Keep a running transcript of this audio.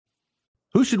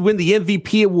Who should win the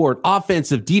MVP award,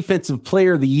 offensive, defensive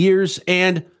player of the years,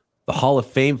 and the Hall of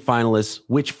Fame finalists?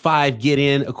 Which 5 get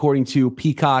in according to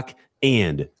Peacock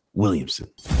and Williamson?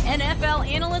 NFL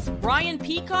analyst Brian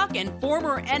Peacock and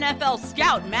former NFL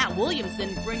scout Matt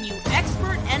Williamson bring you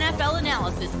expert NFL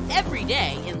analysis every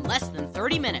day in less than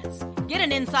 30 minutes. Get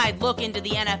an inside look into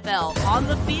the NFL on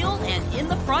the field and in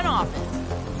the front office.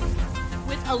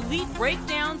 With elite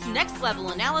breakdowns, next-level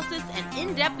analysis, and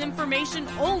in-depth information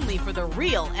only for the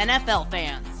real NFL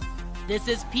fans. This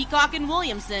is Peacock and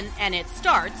Williamson, and it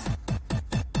starts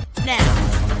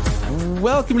now.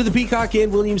 Welcome to the Peacock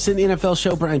and Williamson NFL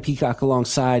show. Brian Peacock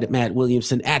alongside Matt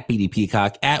Williamson at BD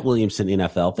Peacock at Williamson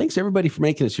NFL. Thanks, everybody, for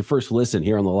making us your first listen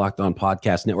here on the Locked On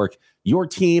Podcast Network. Your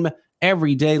team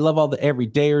every day. Love all the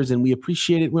everydayers, and we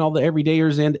appreciate it when all the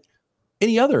everydayers and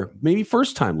any other, maybe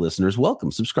first-time listeners,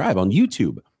 welcome. Subscribe on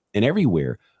YouTube and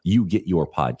everywhere you get your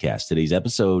podcast. Today's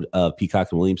episode of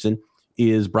Peacock and Williamson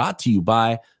is brought to you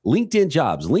by LinkedIn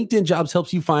Jobs. LinkedIn Jobs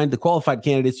helps you find the qualified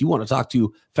candidates you want to talk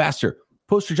to faster.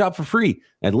 Post your job for free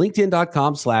at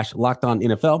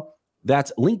linkedin.com/LockedOnNFL.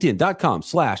 That's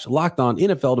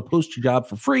linkedin.com/LockedOnNFL to post your job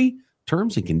for free.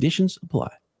 Terms and conditions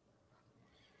apply.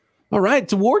 All right,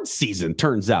 it's awards season,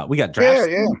 turns out. We got draft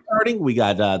season starting. We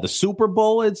got the Super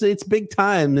Bowl. It's big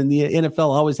time, and the NFL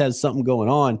always has something going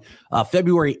on.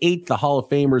 February 8th, the Hall of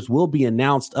Famers will be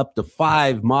announced, up to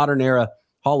 5 modern-era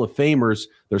Hall of Famers.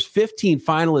 There's 15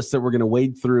 finalists that we're going to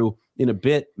wade through in a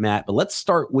bit, Matt, but let's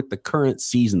start with the current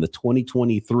season, the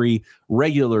 2023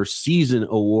 regular season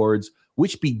awards,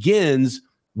 which begins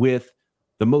with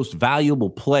the most valuable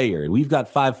player. And we've got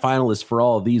 5 finalists for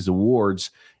all of these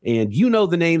awards. And you know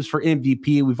the names for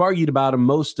MVP. We've argued about them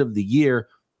most of the year.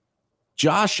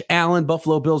 Josh Allen,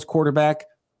 Buffalo Bills quarterback,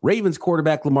 Ravens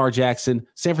quarterback Lamar Jackson,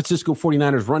 San Francisco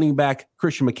 49ers running back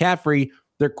Christian McCaffrey,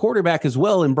 their quarterback as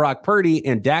well in Brock Purdy,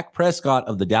 and Dak Prescott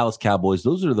of the Dallas Cowboys.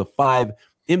 Those are the 5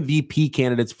 MVP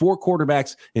candidates, 4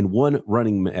 quarterbacks and 1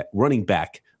 running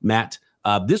back. Matt,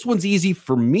 this one's easy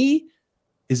for me.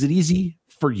 Is it easy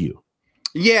for you?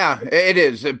 Yeah, it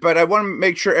is. But I want to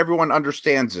make sure everyone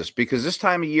understands this, because this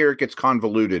time of year it gets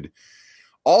convoluted.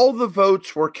 All the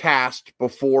votes were cast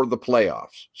before the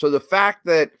playoffs. So the fact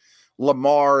that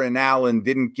Lamar and Allen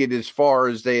didn't get as far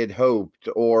as they had hoped,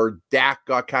 or Dak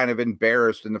got kind of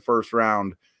embarrassed in the first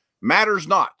round, matters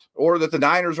not, or that the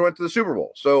Niners went to the Super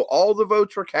Bowl. So all the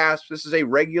votes were cast. This is a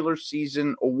regular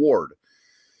season award.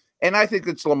 And I think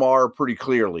it's Lamar pretty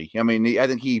clearly. I mean, I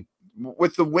think he,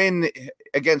 with the win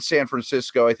against San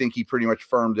Francisco, I think he pretty much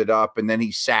firmed it up, and then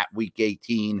he sat week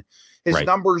 18. His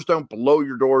numbers don't blow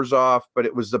your doors off, but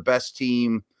it was the best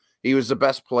team. He was the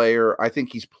best player. I think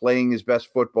he's playing his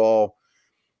best football.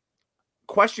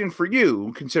 Question for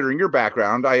you, considering your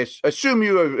background, I assume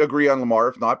you agree on Lamar.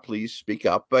 If not, please speak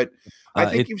up. But I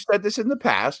think you've said this in the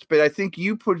past, but I think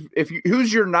you put,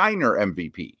 who's your Niner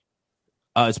MVP?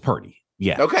 It's Purdy.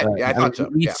 Yeah. Okay. Yeah, I thought so.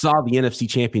 We saw the NFC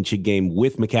Championship game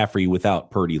with McCaffrey without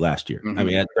Purdy last year. Mm-hmm. I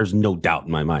mean, there's no doubt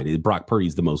in my mind. Brock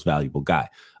Purdy's the most valuable guy.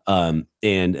 And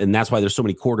that's why there's so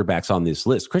many quarterbacks on this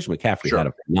list. Christian McCaffrey had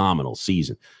a phenomenal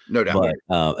season. No doubt.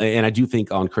 But, and I do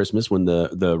think on Christmas, when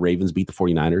the Ravens beat the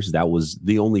 49ers, that was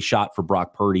the only shot for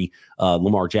Brock Purdy.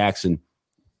 Lamar Jackson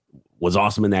was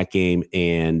awesome in that game,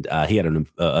 and he had an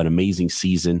amazing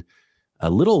season. A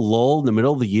little lull in the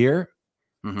middle of the year.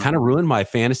 Mm-hmm. Kind of ruined my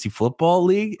fantasy football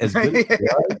league as good as it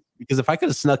was, because if I could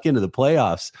have snuck into the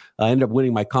playoffs, I ended up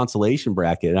winning my consolation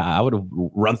bracket. I would have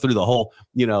run through the whole,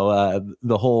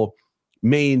 the whole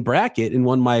main bracket and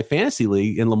won my fantasy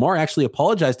league. And Lamar actually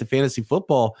apologized to fantasy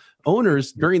football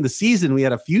owners during the season. We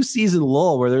had a few season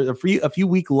lull where there's a few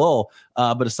week lull.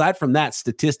 But aside from that,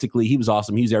 statistically, he was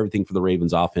awesome. He was everything for the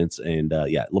Ravens offense. And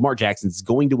Lamar Jackson's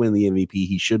going to win the MVP.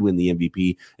 He should win the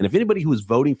MVP. And if anybody who was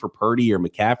voting for Purdy or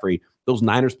McCaffrey, those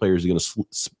Niners players are going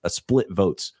to split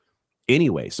votes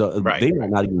anyway. So they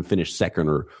might not even finish second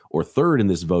or third in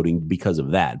this voting because of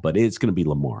that. But it's going to be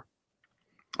Lamar.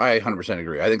 I 100%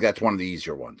 agree. I think that's one of the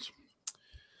easier ones.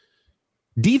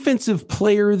 Defensive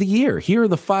Player of the Year. Here are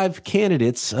the 5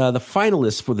 candidates, the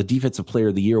finalists for the Defensive Player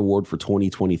of the Year award for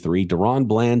 2023. Deron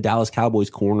Bland, Dallas Cowboys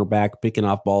cornerback, picking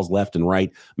off balls left and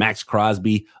right. Max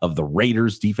Crosby of the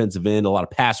Raiders, defensive end, a lot of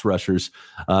pass rushers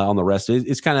on the rest.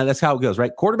 It's kind of, that's how it goes,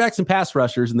 right? Quarterbacks and pass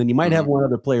rushers, and then you might have one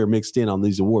other player mixed in on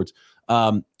these awards.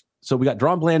 So we got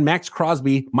Deron Bland, Max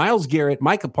Crosby, Myles Garrett,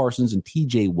 Micah Parsons, and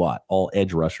TJ Watt, all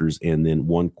edge rushers, and then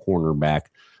one cornerback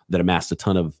that amassed a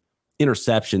ton of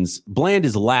interceptions. Bland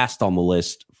is last on the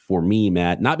list for me,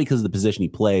 Matt, not because of the position he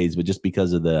plays, but just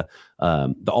because of the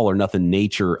all or nothing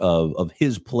nature of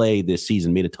his play this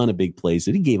season. Made a ton of big plays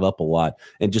that he gave up a lot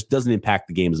and just doesn't impact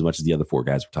the game as much as the other 4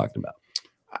 guys we're talking about.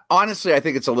 Honestly, I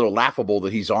think it's a little laughable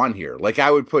that he's on here. Like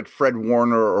I would put Fred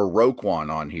Warner or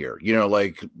Roquan on here,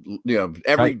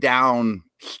 every down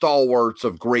stalwarts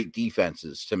of great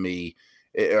defenses to me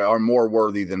are more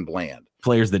worthy than Bland.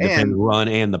 Players that defend the run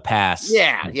and the pass.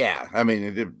 Yeah. I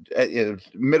mean,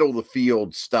 middle of the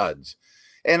field studs.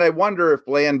 And I wonder if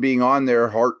Bland being on there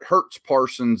hurts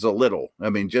Parsons a little. I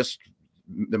mean, just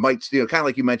it might, kind of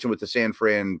like you mentioned with the San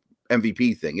Fran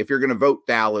MVP thing. If you're going to vote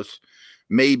Dallas,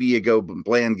 maybe you go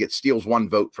Bland steals one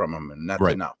vote from him, and that's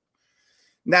enough.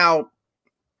 Now,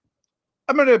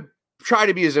 I'm going to try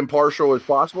to be as impartial as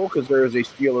possible because there is a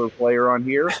Steeler player on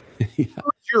here.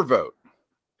 What's your vote?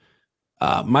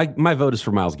 My vote is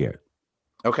for Myles Garrett.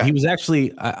 Okay. He was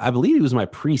actually, I believe he was my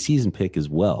preseason pick as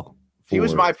well. He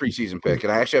was my preseason pick,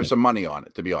 and I actually have some money on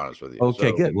it, to be honest with you.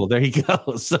 Okay, good. Well, there you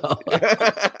go. So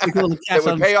it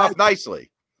would pay off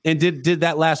nicely. And did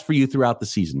that last for you throughout the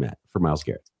season, Matt, for Myles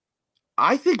Garrett?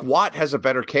 I think Watt has a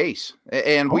better case,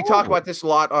 and we talk about this a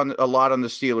lot on the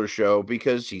Steelers show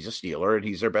because he's a Steeler and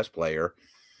he's their best player.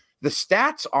 The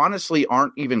stats honestly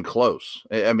aren't even close.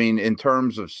 I mean, in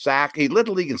terms of sack, he led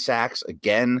the league in sacks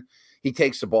again. He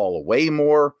takes the ball away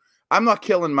more. I'm not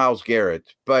killing Myles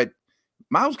Garrett, but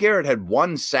Myles Garrett had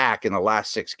 1 sack in the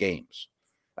last 6 games.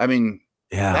 I mean,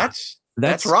 that's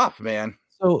rough, man.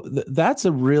 So that's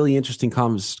a really interesting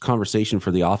conversation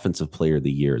for the offensive player of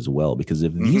the year as well, because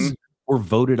if these were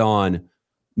voted on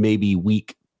maybe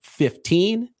week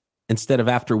 15 instead of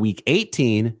after week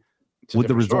 18, would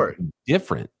the result be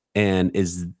different? And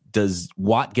does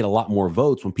Watt get a lot more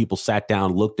votes when people sat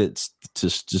down, looked at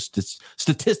just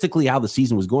statistically how the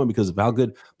season was going because of how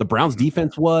good the Browns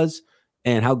defense was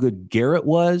and how good Garrett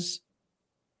was?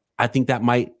 I think that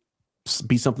might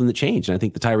be something that changed. And I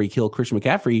think the Tyreek Hill, Christian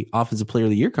McCaffrey offensive player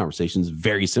of the year conversation is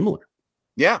very similar.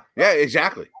 Yeah,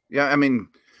 exactly. Yeah, I mean,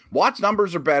 Watt's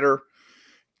numbers are better.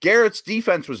 Garrett's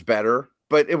defense was better,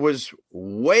 but it was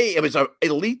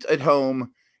elite at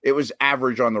home. It was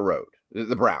average on the road,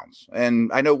 the Browns.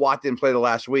 And I know Watt didn't play the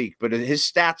last week, but his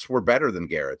stats were better than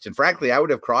Garrett's. And frankly, I would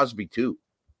have Crosby too.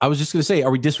 I was just going to say,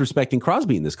 are we disrespecting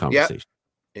Crosby in this conversation?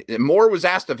 Yeah. More was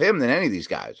asked of him than any of these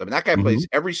guys. I mean, that guy plays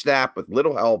every snap with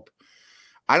little help.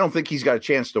 I don't think he's got a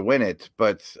chance to win it,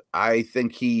 but I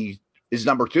think he is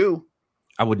number 2.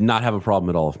 I would not have a problem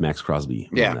at all if Max Crosby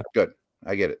won that. Good.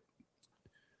 I get it.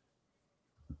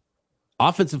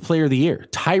 Offensive player of the year,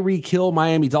 Tyreek Hill,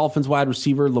 Miami Dolphins wide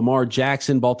receiver, Lamar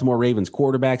Jackson, Baltimore Ravens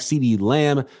quarterback, CeeDee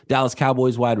Lamb, Dallas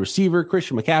Cowboys wide receiver,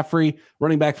 Christian McCaffrey,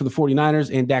 running back for the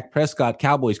 49ers, and Dak Prescott,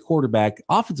 Cowboys quarterback.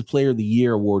 Offensive player of the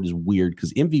year award is weird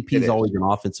because MVP is always an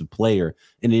offensive player.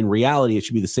 And in reality, it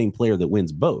should be the same player that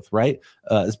wins both, right?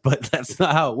 But that's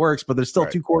not how it works. But there's still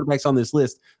 2 quarterbacks on this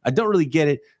list. I don't really get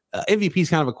it. MVP is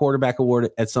kind of a quarterback award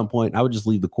at some point. I would just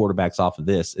leave the quarterbacks off of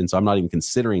this. And so I'm not even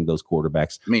considering those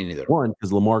quarterbacks. Me neither. One,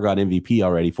 because Lamar got MVP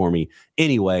already for me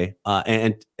anyway.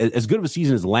 And as good of a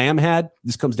season as Lamb had,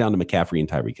 this comes down to McCaffrey and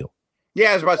Tyreek Hill.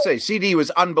 Yeah, I was about to say, CD was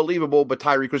unbelievable, but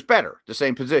Tyreek was better, the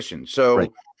same position. So,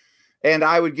 and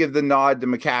I would give the nod to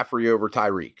McCaffrey over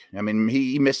Tyreek. I mean,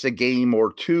 he missed a game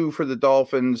or 2 for the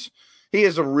Dolphins. He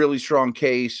has a really strong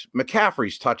case.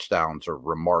 McCaffrey's touchdowns are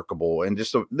remarkable, and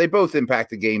they both impact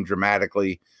the game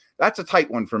dramatically. That's a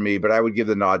tight one for me, but I would give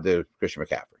the nod to Christian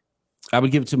McCaffrey. I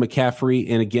would give it to McCaffrey,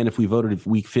 and again, if we voted in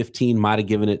week 15, might have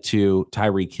given it to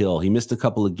Tyreek Hill. He missed a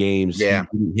couple of games. Yeah.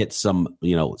 He hit some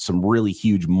really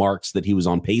huge marks that he was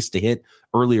on pace to hit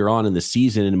earlier on in the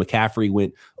season, and McCaffrey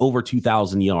went over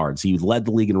 2,000 yards. He led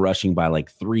the league in rushing by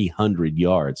like 300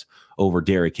 yards over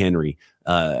Derrick Henry.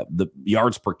 The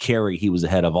yards per carry, he was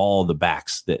ahead of all the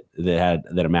backs that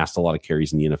amassed a lot of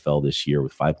carries in the NFL this year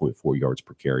with 5.4 yards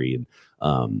per carry.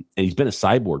 And he's been a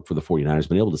cyborg for the 49ers,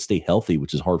 been able to stay healthy,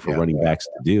 which is hard for running backs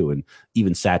to do. And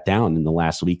even sat down in the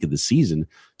last week of the season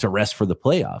to rest for the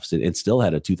playoffs and still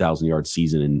had a 2,000 yard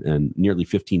season and nearly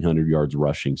 1,500 yards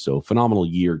rushing. So phenomenal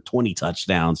year, 20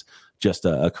 touchdowns, just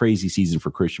a crazy season for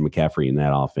Christian McCaffrey in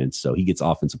that offense. So he gets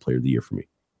offensive player of the year for me.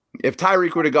 If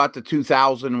Tyreek would have got to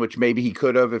 2,000, which maybe he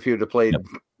could have if he would have played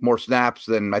more snaps,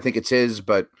 then I think it's his.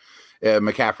 But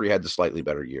McCaffrey had the slightly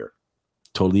better year.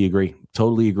 Totally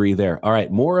agree there. All right,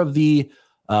 more of the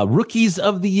Rookies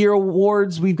of the Year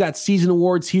awards. We've got season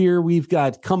awards here. We've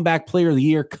got Comeback Player of the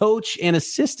Year, Coach and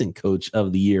Assistant Coach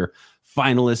of the Year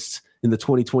finalists in the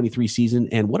 2023 season.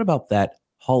 And what about that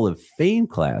Hall of Fame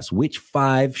class? Which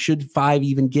 5 should 5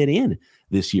 even get in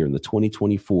this year in the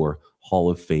 2024 Hall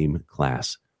of Fame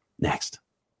class? Next.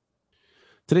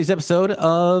 Today's episode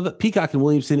of Peacock and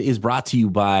Williamson is brought to you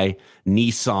by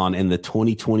Nissan and the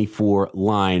 2024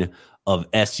 line of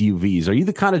SUVs. Are you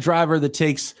the kind of driver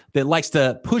that likes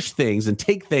to push things and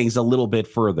take things a little bit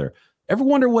further? Ever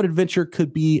wonder what adventure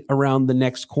could be around the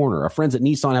next corner? Our friends at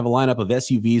Nissan have a lineup of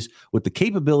SUVs with the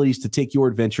capabilities to take your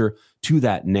adventure to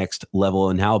that next level.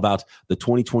 And how about the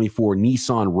 2024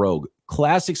 Nissan Rogue?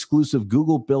 Class exclusive,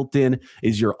 Google built in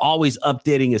is your always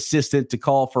updating assistant to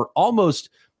call for almost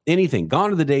anything.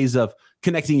 Gone are the days of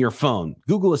connecting your phone,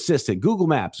 Google Assistant, Google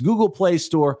Maps, Google Play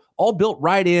Store, all built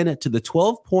right in to the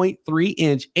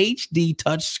 12.3-inch HD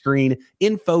touchscreen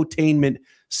infotainment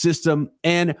system.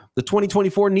 And the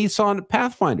 2024 Nissan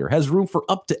Pathfinder has room for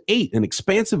up to 8, an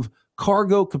expansive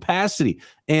cargo capacity,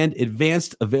 and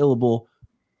advanced available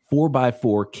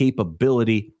 4x4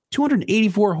 capability.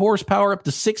 284 horsepower, up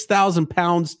to 6,000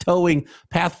 pounds towing.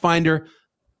 Pathfinder,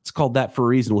 it's called that for a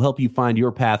reason, will help you find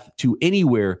your path to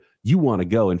anywhere you want to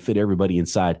go and fit everybody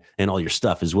inside and all your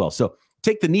stuff as well. So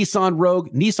take the Nissan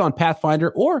Rogue, Nissan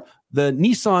Pathfinder, or the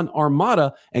Nissan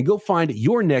Armada and go find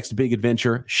your next big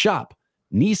adventure. Shop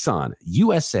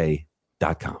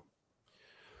NissanUSA.com.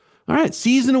 All right,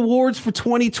 season awards for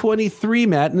 2023,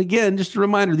 Matt. And again, just a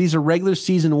reminder, these are regular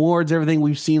season awards. Everything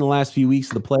we've seen the last few weeks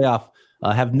of the playoff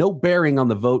have no bearing on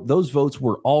the vote. Those votes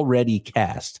were already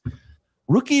cast.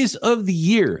 Rookies of the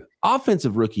year,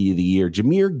 offensive rookie of the year,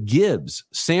 Jahmyr Gibbs,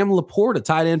 Sam Laporta,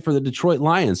 tight end for the Detroit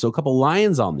Lions. So a couple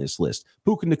Lions on this list.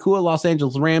 Puka Nacua, Los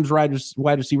Angeles Rams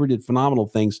wide receiver, did phenomenal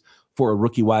things for a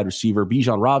rookie wide receiver.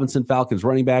 Bijan Robinson, Falcons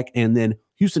running back, and then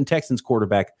Houston Texans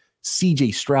quarterback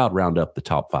CJ Stroud round up the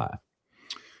top 5.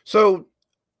 So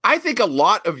I think a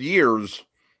lot of years,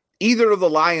 either of the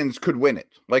Lions could win it.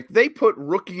 Like, they put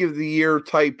rookie of the year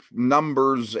type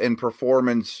numbers and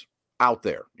performance out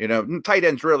there. You know, tight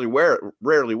ends rarely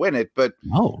win it, but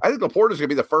I think Laporta is going to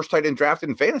be the first tight end drafted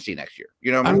in fantasy next year.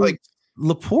 You know, like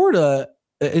Laporta,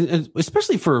 and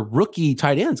especially for rookie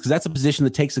tight ends, because that's a position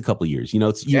that takes a couple of years. You know,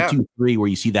 it's year 2, 3 where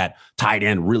you see that tight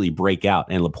end really break out,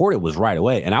 and Laporta was right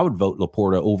away. And I would vote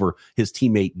Laporta over his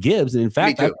teammate Gibbs. And in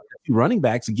fact, I have 2 running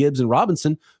backs, Gibbs and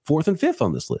Robinson, 4th and 5th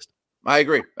on this list. I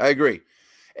agree.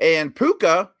 And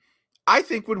Puka, I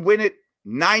think, would win it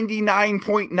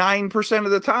 99.9%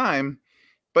 of the time,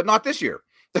 but not this year.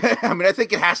 I mean, I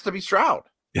think it has to be Stroud.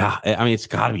 Yeah, I mean, it's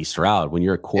got to be Stroud. When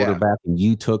you're a quarterback and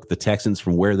you took the Texans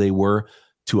from where they were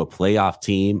to a playoff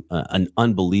team, an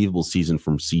unbelievable season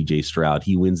from CJ Stroud.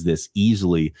 He wins this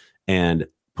easily, and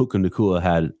Puka Nacua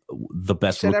had the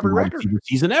best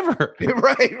season ever.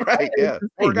 Right. Yeah,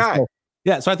 poor guy.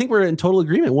 So I think we're in total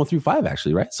agreement, 1 through 5,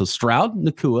 actually, right? So Stroud,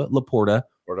 Nacua, Laporta,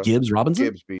 Gibbs, Robinson.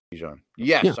 Gibbs, Bijan.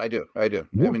 Yes, I do. Yeah.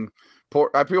 I mean,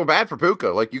 I feel bad for Puka.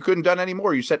 Like, you couldn't done any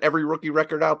more. You set every rookie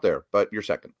record out there, but you're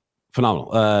second.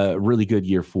 Phenomenal. Really good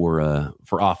year for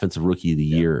offensive rookie of the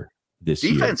year this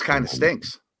year. Defense kind of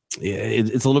stinks. Yeah,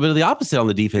 it's a little bit of the opposite on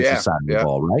the defensive side of the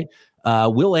ball, right?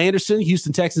 Will Anderson,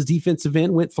 Houston Texans defensive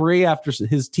end, went 3 after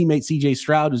his teammate CJ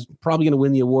Stroud, who's probably going to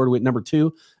win the award, went number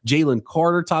 2. Jalen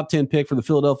Carter, top 10 pick for the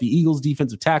Philadelphia Eagles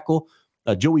defensive tackle.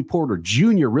 Joey Porter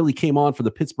Jr. really came on for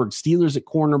the Pittsburgh Steelers at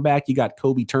cornerback. You got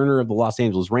Kobe Turner of the Los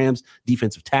Angeles Rams,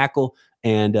 defensive tackle,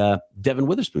 and Devin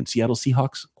Witherspoon, Seattle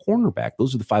Seahawks cornerback.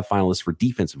 Those are the 5 finalists for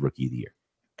defensive rookie of the year.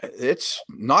 It's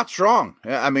not strong.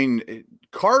 I mean,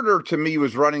 Carter, to me,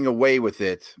 was running away with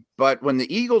it, but when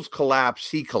the Eagles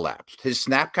collapsed, he collapsed. His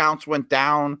snap counts went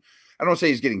down. I don't say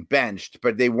he's getting benched,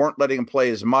 but they weren't letting him play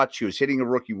as much. He was hitting a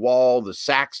rookie wall. The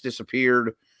sacks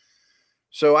disappeared.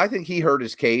 So I think he hurt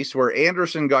his case, where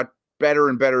Anderson got better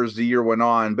and better as the year went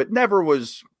on, but never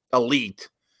was elite.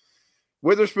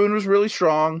 Witherspoon was really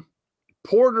strong.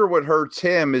 Porter, what hurts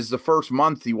him is the first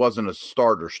month he wasn't a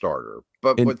starter.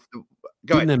 But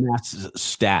go ahead.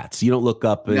 Stats. You don't look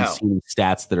up and see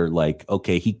stats that are like,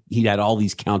 okay, he had all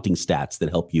these counting stats that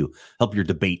help your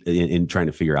debate in trying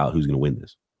to figure out who's going to win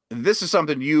this. This is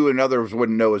something you and others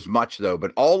wouldn't know as much, though,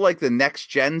 but all like the next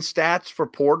gen stats for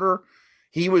Porter,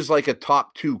 he was like a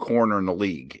top 2 corner in the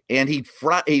league, and he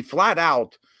flat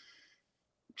out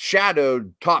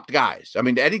shadowed top guys. I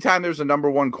mean, anytime there's a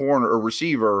number 1 corner or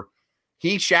receiver,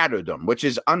 he shadowed them, which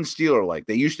is un-Steeler-like.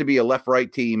 They used to be a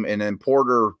left-right team, and then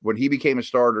Porter, when he became a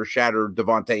starter, shadowed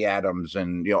Devontae Adams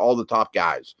and all the top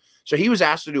guys. So he was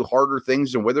asked to do harder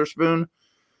things than Witherspoon.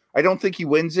 I don't think he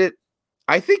wins it.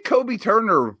 I think Kobe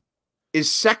Turner is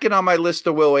second on my list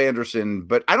to Will Anderson,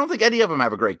 but I don't think any of them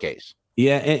have a great case.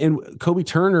 Yeah, and Kobe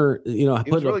Turner,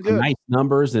 put up nice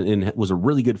numbers and was a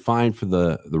really good find for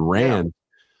the Rams,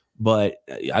 but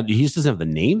he just doesn't have the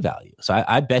name value. So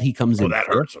I bet he comes in that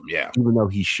fifth, hurts him, even though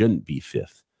he shouldn't be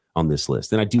 5th on this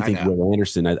list. And I do think Will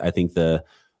Anderson, I think the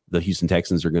Houston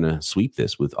Texans are going to sweep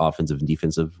this with offensive and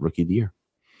defensive rookie of the year.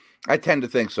 I tend to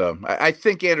think so. I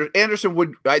think Anderson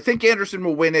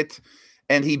will win it,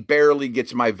 and he barely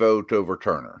gets my vote over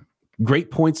Turner.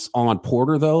 Great points on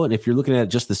Porter, though. And if you're looking at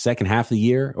just the second half of the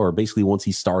year, or basically once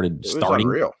he starting,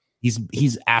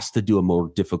 he's asked to do a more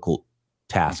difficult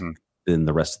task than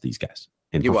the rest of these guys.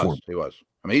 And he was.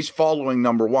 I mean, he's following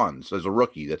number ones as a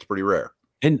rookie. That's pretty rare.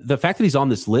 And the fact that he's on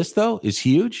this list, though, is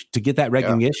huge to get that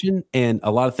recognition. Yeah. And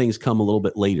a lot of things come a little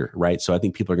bit later, right? So I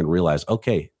think people are going to realize,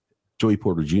 okay, Joey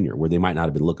Porter Jr., where they might not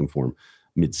have been looking for him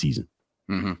mid-season.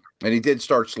 Mm-hmm. And he did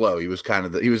start slow. He was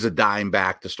he was a dime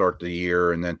back to start the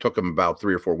year, and then took him about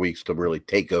 3 or 4 weeks to really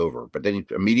take over. But then he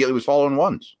immediately was following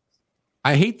ones.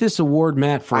 I hate this award,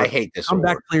 Matt, for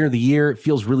comeback player of the year. It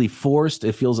feels really forced.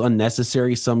 It feels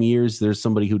unnecessary. Some years there's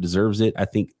somebody who deserves it. I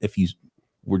think if you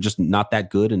were just not that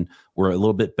good and were a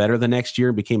little bit better the next year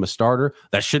and became a starter,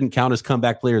 that shouldn't count as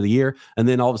comeback player of the year. And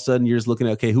then all of a sudden you're just looking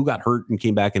at, okay, who got hurt and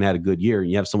came back and had a good year?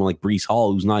 And you have someone like Breece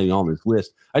Hall who's not even on this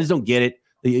list. I just don't get it.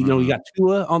 You know, you got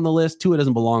Tua on the list. Tua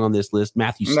doesn't belong on this list.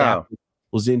 Matthew Stafford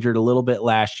was injured a little bit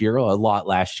last year, a lot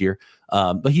last year.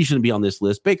 But he shouldn't be on this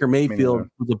list. Baker Mayfield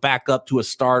was a backup to a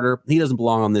starter. He doesn't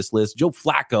belong on this list. Joe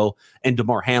Flacco and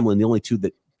DeMar Hamlin, the only two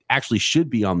that actually should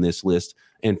be on this list.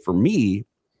 And for me,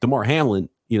 DeMar Hamlin,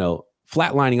 you know,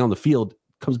 flatlining on the field,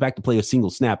 comes back to play a single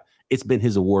snap. It's been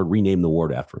his award. Rename the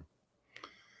award after him.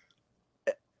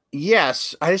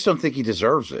 Yes, I just don't think he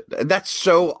deserves it. That's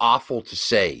so awful to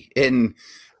say. And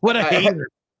what a hater.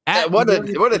 What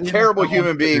a terrible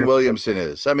human being Williamson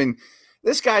is. I mean,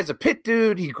 this guy's a pit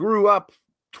dude. He grew up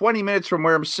 20 minutes from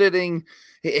where I'm sitting.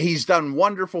 He's done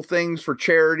wonderful things for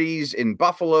charities in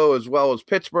Buffalo as well as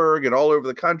Pittsburgh and all over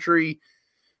the country.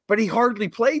 But he hardly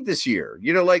played this year.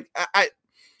 You know, like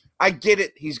I get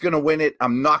it. He's going to win it.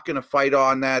 I'm not going to fight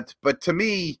on that. But to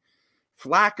me,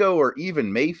 Flacco or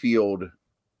even Mayfield,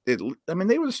 they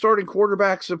were the starting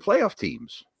quarterbacks of playoff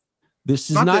teams. This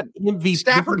is not MVP.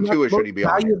 Stafford and Tua should he be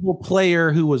on? Valuable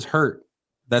player who was hurt.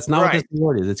 That's not what this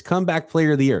award is. It's comeback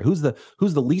player of the year. Who's the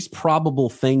least probable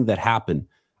thing that happened?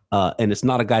 And it's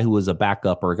not a guy who was a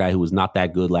backup or a guy who was not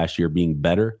that good last year being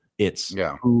better. It's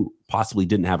who possibly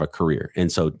didn't have a career.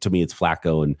 And so to me, it's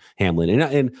Flacco and Hamlin.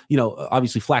 And you know,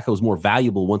 obviously Flacco is more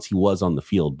valuable once he was on the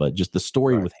field, but just the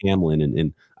story with Hamlin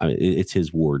and I mean, it's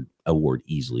his award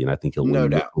easily. And I think he'll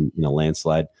win in a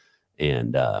landslide.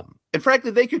 And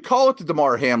frankly, they could call it the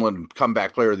DeMar Hamlin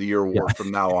Comeback Player of the Year award from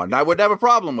now on. I wouldn't have a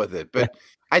problem with it, but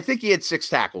I think he had 6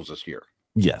 tackles this year.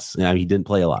 Yes. I mean, he didn't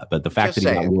play a lot, but the fact that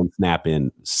he got one snap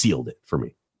in sealed it for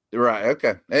me. Right.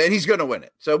 Okay. And he's going to win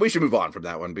it. So we should move on from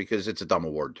that one because it's a dumb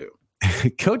award too.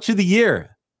 Coach of the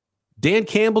Year. Dan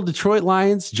Campbell, Detroit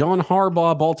Lions. John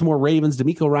Harbaugh, Baltimore Ravens.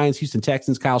 DeMeco Ryans, Houston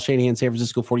Texans. Kyle Shanahan, San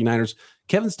Francisco 49ers.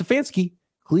 Kevin Stefanski,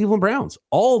 Cleveland Browns.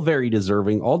 All very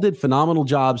deserving. All did phenomenal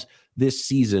jobs this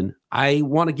season. I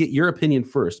want to get your opinion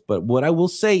first, but what I will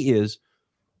say is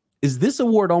this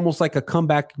award almost like a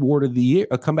comeback award of the year,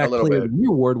 a comeback player of the year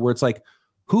award, where it's like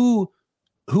who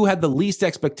had the least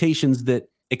expectations that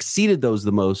exceeded those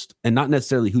the most, and not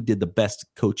necessarily who did the best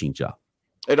coaching job.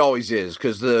 It always is,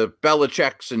 because the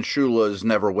Belichick's and Shula's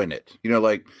never win it. You know,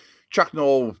 like Chuck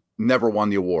Noll never won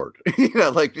the award. You know,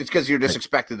 like it's because you're just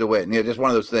expected to win. You know, just one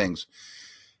of those things.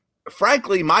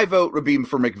 Frankly, my vote would be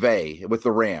for McVay with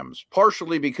the Rams,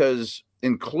 partially because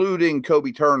including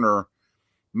Kobe Turner,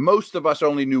 most of us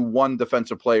only knew one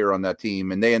defensive player on that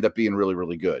team, and they end up being really,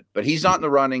 really good. But he's not in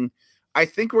the running. I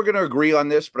think we're going to agree on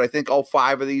this, but I think all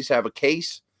 5 of these have a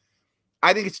case.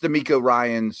 I think it's DeMeco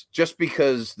Ryans, just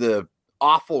because the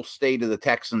awful state of the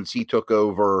Texans he took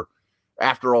over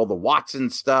after all the Watson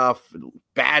stuff,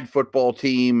 bad football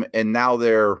team, and now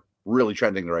they're really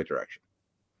trending in the right direction.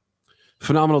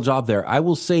 Phenomenal job there. I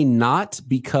will say not,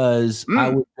 because I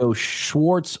would go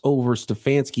Schwartz over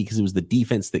Stefanski because it was the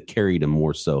defense that carried him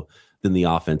more so than the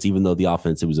offense. Even though the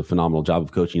offense, it was a phenomenal job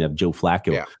of coaching. You have Joe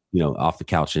Flacco, off the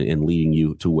couch and leading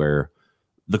you to where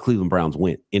the Cleveland Browns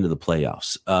went into the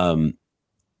playoffs.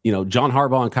 John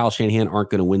Harbaugh and Kyle Shanahan aren't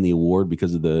going to win the award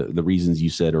because of the reasons you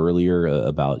said earlier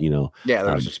about,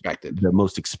 that was expected, the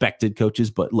most expected coaches.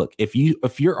 But look, if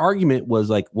your argument was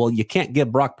like, well, you can't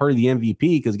give Brock Purdy the MVP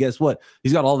because guess what?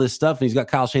 He's got all this stuff and he's got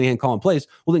Kyle Shanahan calling plays.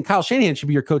 Well, then Kyle Shanahan should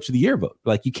be your coach of the year vote.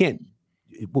 Like you can't,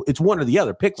 it's one or the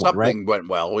other. Pick one, right? Something went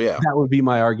well. Yeah. That would be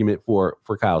my argument for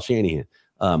Kyle Shanahan,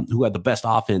 who had the best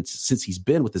offense since he's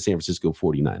been with the San Francisco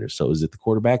 49ers. So is it the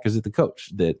quarterback? Is it the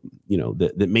coach that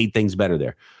made things better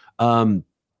there?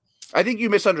 I think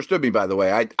you misunderstood me, by the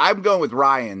way. I'm going with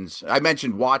Ryans. I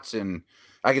mentioned Watson.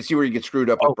 I can see where you get screwed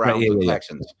up with Browns and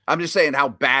Texans. I'm just saying how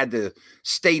bad the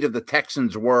state of the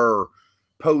Texans were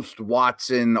post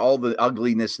Watson, all the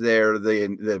ugliness there,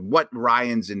 the what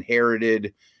Ryans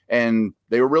inherited, and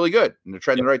they were really good and they're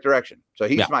trending in the right direction. So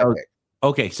he's my pick.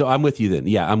 Okay, so I'm with you then.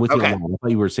 Yeah, I'm with you on that. I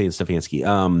thought you were saying Stefanski.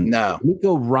 No.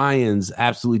 Nico Ryans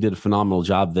absolutely did a phenomenal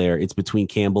job there. It's between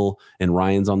Campbell and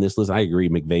Ryans on this list. I agree.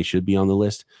 McVay should be on the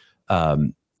list.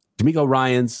 D'Amico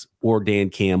Ryans or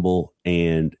Dan Campbell,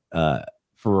 and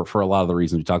for a lot of the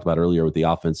reasons we talked about earlier with the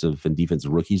offensive and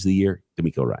defensive rookies of the year,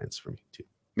 D'Amico Ryans for me too.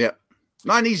 Yeah,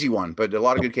 not an easy one, but a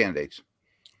lot of good candidates.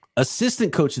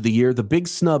 Assistant coach of the year, the big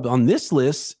snub on this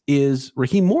list is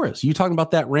Raheem Morris. You talking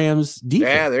about that Rams defense?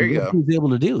 Yeah, there you go. He was able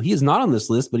to do. He is not on this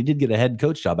list, but he did get a head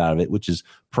coach job out of it, which is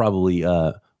probably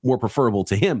more preferable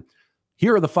to him.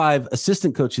 Here are the 5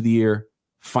 assistant coach of the year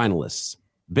finalists: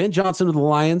 Ben Johnson of the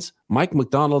Lions, Mike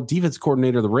McDonald, defense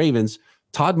coordinator of the Ravens,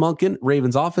 Todd Monken,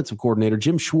 Ravens offensive coordinator,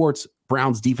 Jim Schwartz,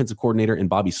 Browns defensive coordinator, and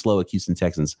Bobby Slowick, Houston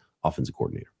Texans offensive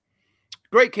coordinator.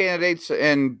 Great candidates,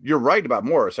 and you're right about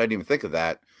Morris. I didn't even think of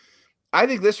that. I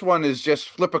think this one is just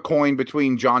flip a coin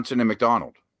between Johnson and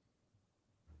McDonald.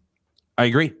 I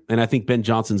agree, and I think Ben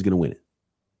Johnson's going to win it.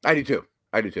 I do too.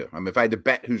 I mean, if I had to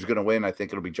bet who's going to win, I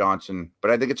think it'll be Johnson,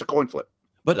 but I think it's a coin flip.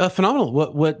 But phenomenal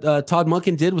what Todd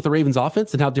Monken did with the Ravens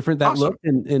offense and how different that looked,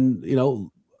 and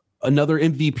another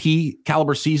MVP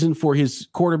caliber season for his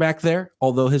quarterback there.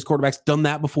 Although his quarterback's done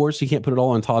that before, so you can't put it all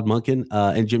on Todd Monken.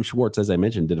 And Jim Schwartz, as I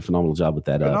mentioned, did a phenomenal job with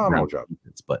that. Phenomenal job.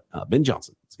 Defense. But Ben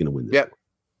Johnson is going to win this. Yep,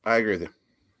 I agree with you.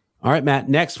 All right, Matt.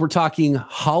 Next, we're talking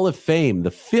Hall of Fame. The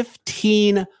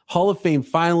 15 Hall of Fame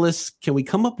finalists. Can we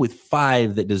come up with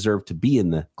 5 that deserve to be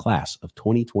in the class of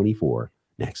 2024?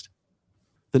 Next.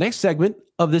 The next segment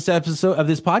of this episode of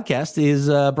this podcast is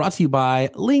brought to you by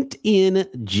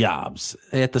LinkedIn Jobs.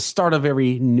 At the start of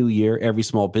every new year, every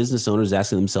small business owner is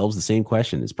asking themselves the same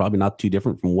question. It's probably not too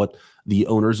different from what the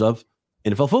owners of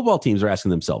NFL football teams are asking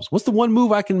themselves. What's the one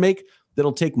move I can make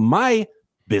that'll take my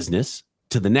business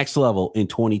to the next level in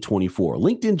 2024?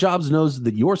 LinkedIn Jobs knows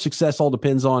that your success all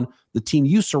depends on the team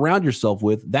you surround yourself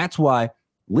with. That's why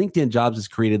LinkedIn Jobs has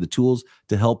created the tools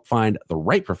to help find the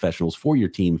right professionals for your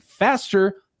team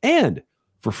faster and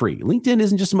for free. LinkedIn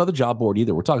isn't just some other job board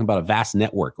either. We're talking about a vast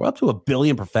network. We're up to 1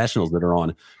 billion professionals that are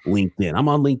on LinkedIn. I'm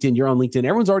on LinkedIn. You're on LinkedIn.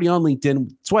 Everyone's already on LinkedIn.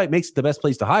 That's why it makes it the best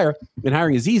place to hire. And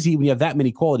hiring is easy when you have that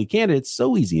many quality candidates.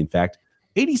 So easy, in fact.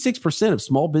 86% of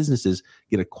small businesses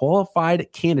get a qualified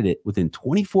candidate within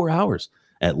 24 hours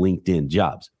at LinkedIn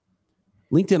Jobs.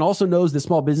 LinkedIn also knows that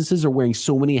small businesses are wearing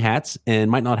so many hats and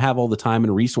might not have all the time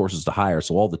and resources to hire.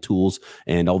 So all the tools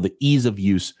and all the ease of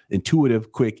use,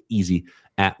 intuitive, quick, easy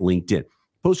at LinkedIn.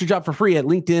 Post your job for free at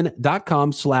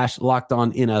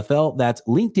linkedin.com/lockedonnfl. That's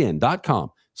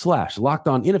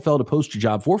linkedin.com/lockedonnfl to post your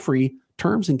job for free.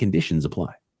 Terms and conditions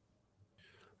apply.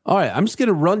 All right, I'm just going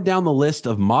to run down the list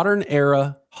of modern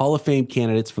era Hall of Fame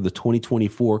candidates for the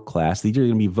 2024 class. These are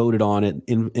going to be voted on at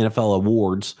NFL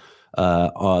Awards,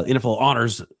 NFL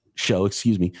Honors Show,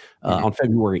 on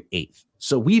February 8th.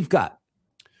 So we've got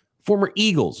former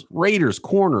Eagles, Raiders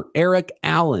corner Eric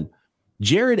Allen,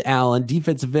 Jared Allen,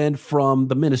 defensive end from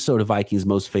the Minnesota Vikings,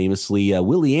 most famously,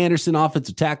 Willie Anderson,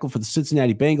 offensive tackle for the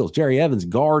Cincinnati Bengals, Jerry Evans,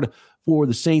 guard for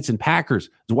the Saints and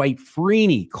Packers, Dwight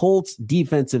Freeney, Colts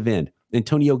defensive end,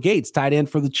 Antonio Gates, tight end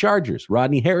for the Chargers,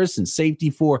 Rodney Harrison,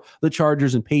 safety for the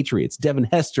Chargers and Patriots, Devin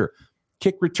Hester,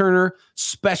 kick returner,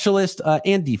 specialist,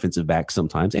 and defensive back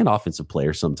sometimes, and offensive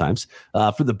player sometimes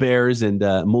for the Bears and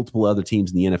multiple other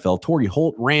teams in the NFL. Torrey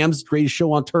Holt, Rams, greatest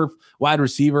show on turf, wide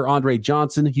receiver. Andre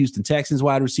Johnson, Houston Texans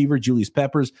wide receiver. Julius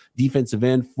Peppers, defensive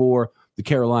end for the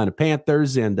Carolina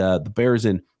Panthers and the Bears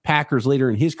and Packers later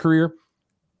in his career.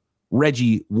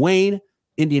 Reggie Wayne,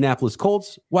 Indianapolis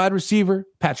Colts wide receiver.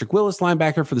 Patrick Willis,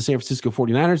 linebacker for the San Francisco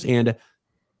 49ers, and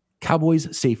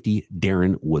Cowboys safety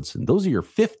Darren Woodson. Those are your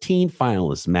 15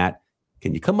 finalists, Matt.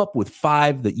 Can you come up with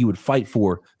 5 that you would fight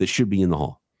for that should be in the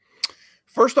Hall?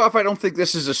 First off, I don't think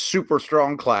this is a super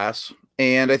strong class,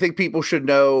 and I think people should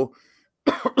know,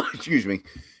 excuse me,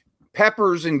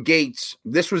 Peppers and Gates,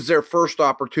 this was their first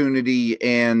opportunity,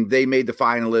 and they made the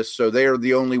finalists, so they're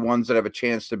the only ones that have a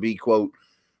chance to be, quote,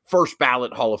 first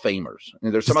ballot Hall of Famers.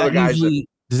 And there's some other guys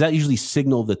does that usually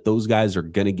signal that those guys are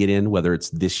going to get in, whether it's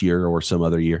this year or some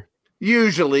other year?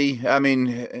 Usually, I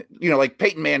mean, like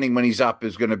Peyton Manning when he's up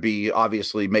is going to be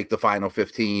obviously make the final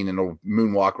 15 and he'll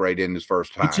moonwalk right in his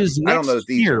first time. Which is next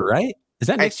year, right? Is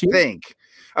that next year? I think.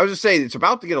 I was just saying it's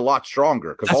about to get a lot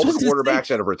stronger because all the quarterbacks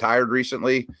that have retired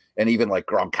recently, and even like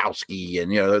Gronkowski,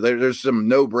 and there's some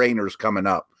no-brainers coming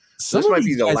up. This might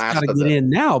be the last of them. Get in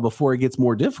now before it gets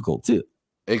more difficult too.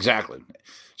 Exactly.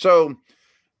 So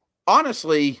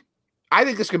honestly, I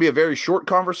think this could be a very short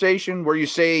conversation where you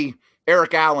say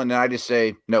Eric Allen and I just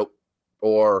say nope,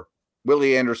 or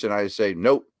Willie Anderson, I just say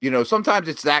nope. Sometimes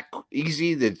it's that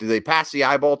easy that they pass the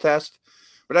eyeball test.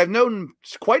 But I've known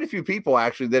quite a few people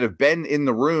actually that have been in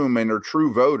the room and are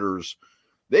true voters.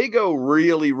 They go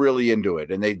really, really into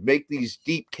it, and they make these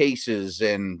deep cases.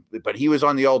 But he was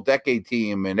on the all-decade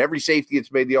team, and every safety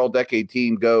that's made the all-decade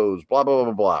team goes, blah, blah,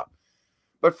 blah, blah.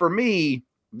 But for me,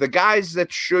 the guys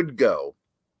that should go,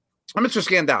 I'm just going to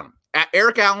scan down.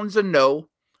 Eric Allen's a no.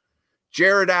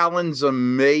 Jared Allen's a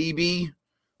maybe.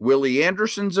 Willie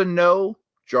Anderson's a no.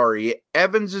 Jari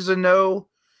Evans is a no.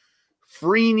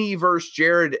 Freeney versus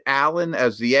Jared Allen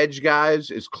as the edge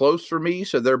guys is close for me,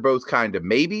 so they're both kind of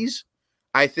maybes.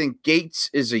 I think Gates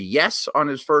is a yes on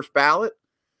his first ballot.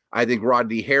 I think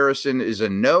Rodney Harrison is a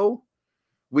no.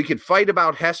 We could fight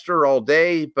about Hester all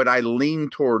day, but I lean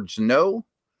towards no.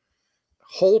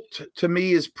 Holt, to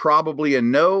me, is probably a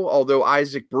no, although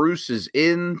Isaac Bruce is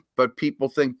in, but people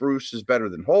think Bruce is better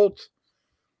than Holt.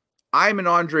 I'm an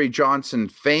Andre Johnson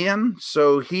fan,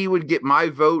 so he would get my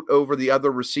vote over the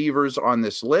other receivers on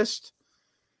this list.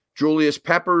 Julius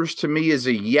Peppers, to me, is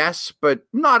a yes, but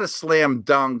not a slam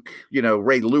dunk,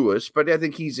 Ray Lewis, but I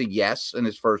think he's a yes in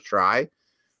his first try.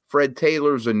 Fred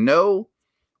Taylor's a no.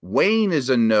 Wayne is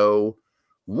a no.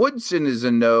 Woodson is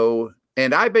a no.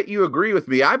 And I bet you agree with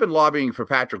me. I've been lobbying for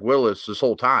Patrick Willis this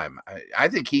whole time. I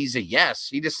think he's a yes.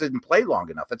 He just didn't play long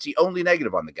enough. That's the only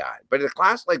negative on the guy. But in a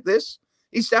class like this,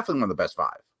 he's definitely one of the best 5.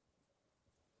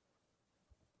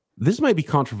 This might be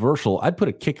controversial. I'd put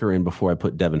a kicker in before I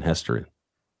put Devin Hester in.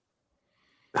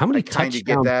 How many touchdowns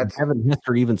did Devin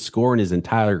Hester even score in his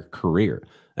entire career?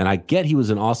 And I get he was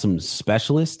an awesome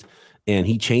specialist and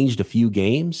he changed a few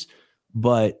games,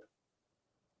 but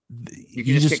you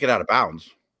can just kick it out of bounds.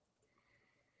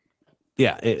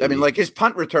 Yeah. Like his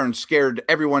punt return scared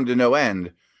everyone to no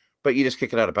end, but you just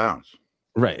kick it out of bounds.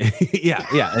 Right.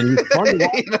 yeah. And he's fun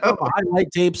to watch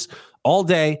highlight tapes all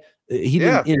day. He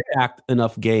didn't impact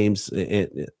enough games.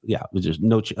 It was just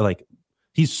no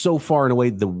he's so far and away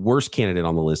the worst candidate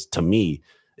on the list to me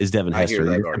is Devin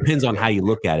Hester. It depends on how you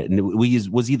look at it. And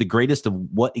was he the greatest of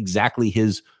what exactly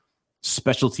his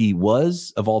specialty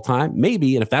was of all time?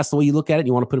 Maybe. And if that's the way you look at it, and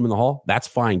you want to put him in the Hall, that's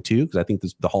fine too, because I think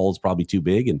the Hall is probably too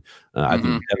big. And I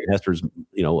think Devin Hester's,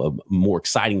 a more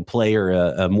exciting player,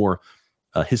 a more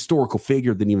historical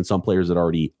figure than even some players that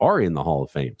already are in the Hall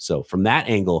of Fame. So from that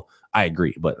angle, I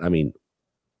agree. But I mean,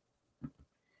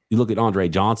 you look at Andre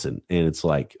Johnson and it's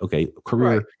like, okay,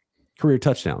 career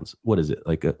touchdowns. What is it?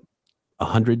 Like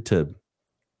 100 to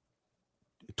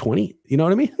 20? You know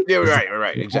what I mean? Yeah,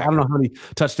 right. Exactly. I don't know how many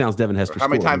touchdowns Devin Hester scored. How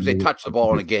many times they touch the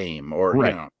ball in a game or,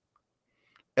 And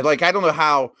I don't know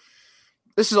how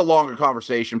this is a longer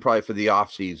conversation probably for the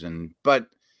offseason, but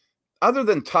other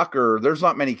than Tucker, there's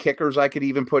not many kickers I could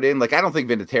even put in. Like, I don't think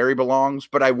Vinatieri belongs,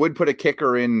 but I would put a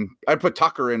kicker in. I'd put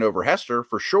Tucker in over Hester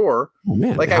for sure. Oh,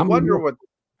 man. Like, I wonder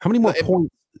how many more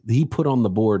points he put on the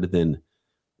board than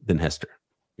Hester?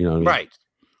 You know what I mean? Right.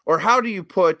 Or how do you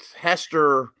put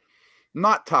Hester,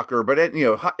 not Tucker, but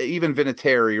even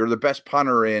Vinatieri or the best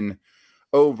punter in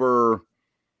over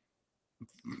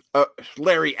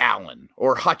Larry Allen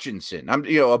or Hutchinson? I'm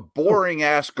a boring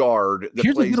ass guard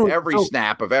that plays every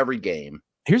snap of every game.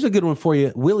 Here's a good one for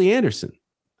you, Willie Anderson.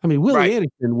 I mean, Willie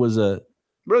Anderson was a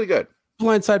really good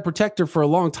blindside protector for a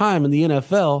long time in the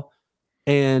NFL,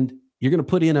 and you're going to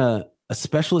put in a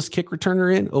specialist kick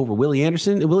returner in over Willie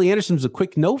Anderson. And Willie Anderson was a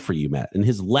quick no for you, Matt, in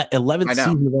his 11th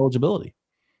season of eligibility.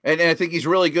 And I think he's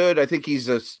really good. I think he's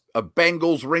a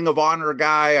Bengals Ring of Honor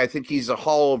guy. I think he's a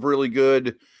Hall of really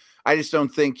good. I just don't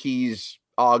think he's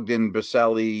Ogden,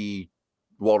 Baselli,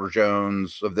 Walter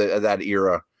Jones of that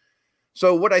era.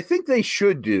 So what I think they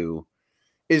should do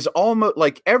is almost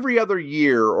like every other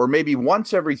year or maybe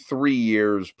once every 3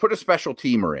 years, put a special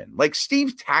teamer in. Like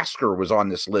Steve Tasker was on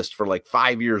this list for like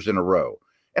 5 years in a row.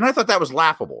 And I thought that was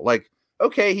laughable. Like,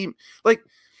 okay,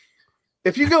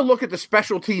 if you go look at the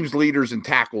special teams leaders and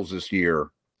tackles this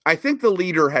year, I think the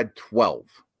leader had 12.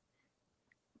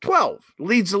 12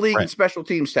 leads the league in special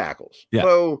teams tackles. Yeah.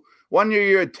 So 1 year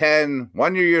you're at 10,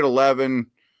 1 year you're at 11.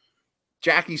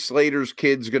 Jackie Slater's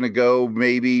kid's going to go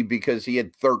maybe because he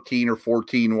had 13 or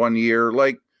 14 1 year.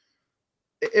 Like,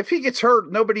 if he gets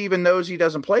hurt, nobody even knows he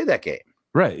doesn't play that game.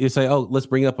 Right. You say, oh, let's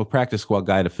bring up a practice squad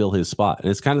guy to fill his spot. And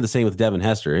it's kind of the same with Devin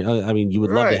Hester. I mean, you would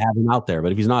love to have him out there,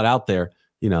 but if he's not out there,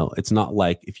 it's not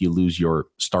like if you lose your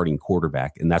starting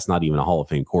quarterback, and that's not even a Hall of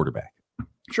Fame quarterback.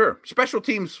 Sure. Special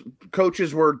teams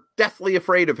coaches were deathly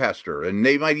afraid of Hester, and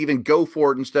they might even go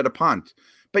for it instead of punt.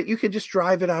 But you can just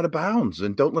drive it out of bounds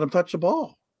and don't let him touch the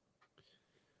ball.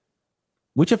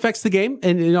 Which affects the game.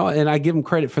 And, and I give him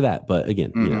credit for that. But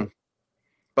again,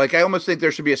 Like, I almost think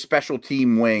there should be a special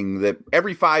team wing that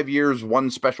every 5 years, one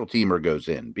special teamer goes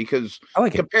in, because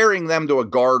comparing them to a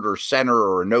guard or center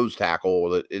or a nose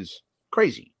tackle is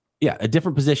Crazy. Yeah, a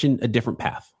different position, a different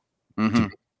path. Mm-hmm.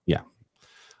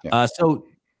 Yeah. So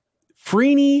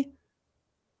Freeney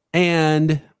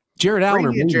and Jared Allen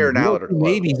are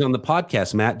maybes on the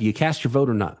podcast, Matt. Do you cast your vote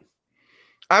or not?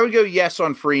 I would go yes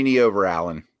on Freeney over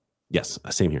Allen. Yes,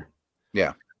 same here.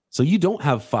 Yeah. So you don't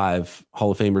have 5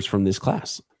 Hall of Famers from this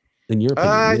class, in your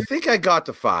opinion? I think I got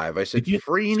to 5. I said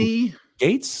Freeney.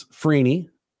 Gates, Freeney.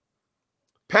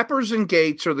 Peppers and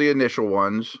Gates are the initial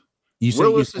ones.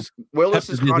 Willis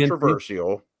is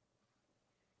controversial.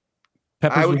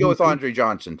 I would go with Andre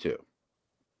Johnson, too.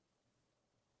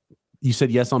 You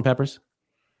said yes on Peppers?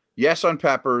 Yes on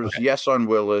Peppers. Okay. Yes on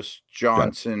Willis.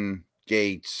 Johnson,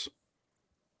 Gates,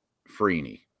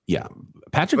 Freeney. Yeah.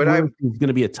 Patrick Willis is going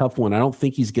to be a tough one. I don't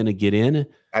think he's going to get in.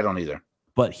 I don't either.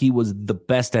 But he was the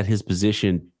best at his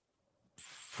position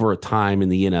for a time in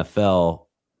the NFL,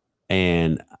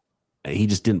 and he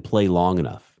just didn't play long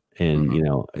enough. And,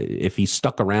 if he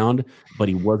stuck around, but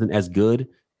he wasn't as good.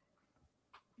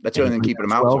 That's the only thing keeping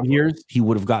him out. 12 years, he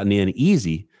would have gotten in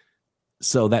easy.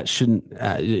 So that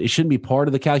it shouldn't be part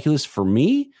of the calculus for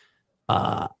me.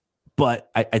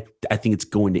 But I think it's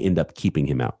going to end up keeping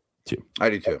him out too. I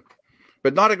do too.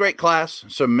 But not a great class.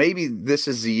 So maybe this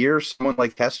is the year someone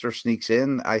like Hester sneaks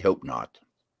in. I hope not.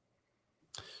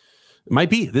 It might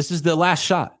be. This is the last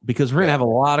shot because we're going to have a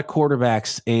lot of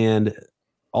quarterbacks, and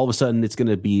all of a sudden it's going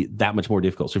to be that much more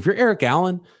difficult. So if you're Eric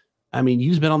Allen, I mean,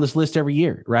 you've been on this list every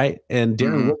year, right? And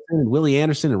Darren Woodson and Willie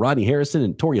Anderson and Rodney Harrison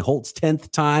and Torrey Holt's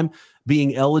 10th time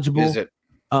being eligible. Is it?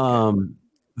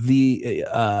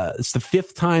 It's the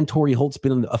 5th time Torrey Holt's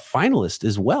been a finalist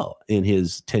as well in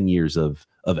his 10 years of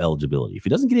eligibility. If he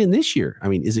doesn't get in this year, I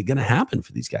mean, is it going to happen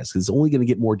for these guys? Because it's only going to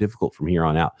get more difficult from here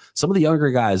on out. Some of the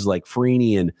younger guys like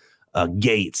Freeney and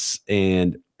Gates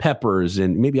and Peppers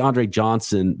and maybe Andre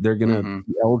Johnson, they're going to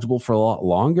be eligible for a lot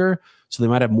longer. So they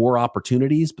might have more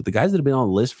opportunities. But the guys that have been on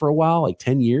the list for a while, like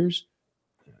 10 years,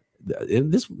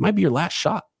 this might be your last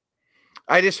shot.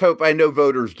 I just hope, I know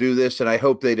voters do this, and I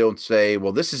hope they don't say,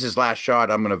 well, this is his last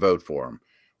shot, I'm going to vote for him.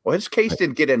 Well, his case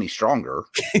didn't get any stronger.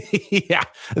 Yeah.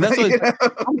 And that's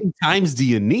how many times do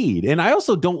you need? And I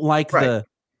also don't like the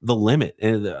limit.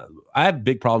 And I have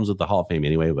big problems with the Hall of Fame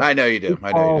anyway. But I know you do.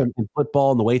 And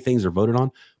football and the way things are voted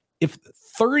on. If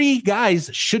 30 guys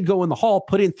should go in the Hall,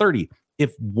 put in 30.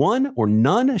 If one or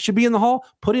none should be in the Hall,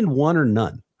 put in one or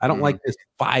none. I don't like this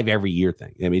 5 every year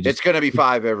thing. I mean, it's going to be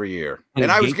 5 every year.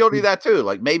 And I was guilty of that too.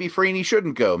 Like maybe Freeney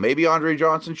shouldn't go. Maybe Andre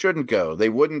Johnson shouldn't go. They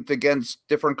wouldn't against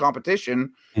different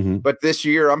competition. But this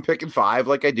year I'm picking 5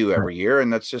 like I do every year.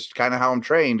 And that's just kind of how I'm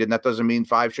trained. And that doesn't mean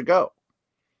 5 should go.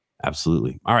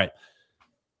 Absolutely. All right.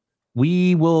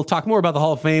 We will talk more about the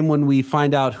Hall of Fame when we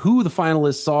find out who the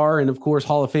finalists are. And of course,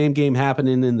 Hall of Fame game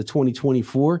happening in the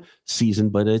 2024 season,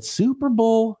 but it's Super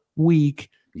Bowl week.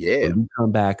 Yeah. We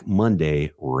come back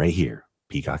Monday right here.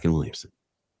 Peacock and Williamson.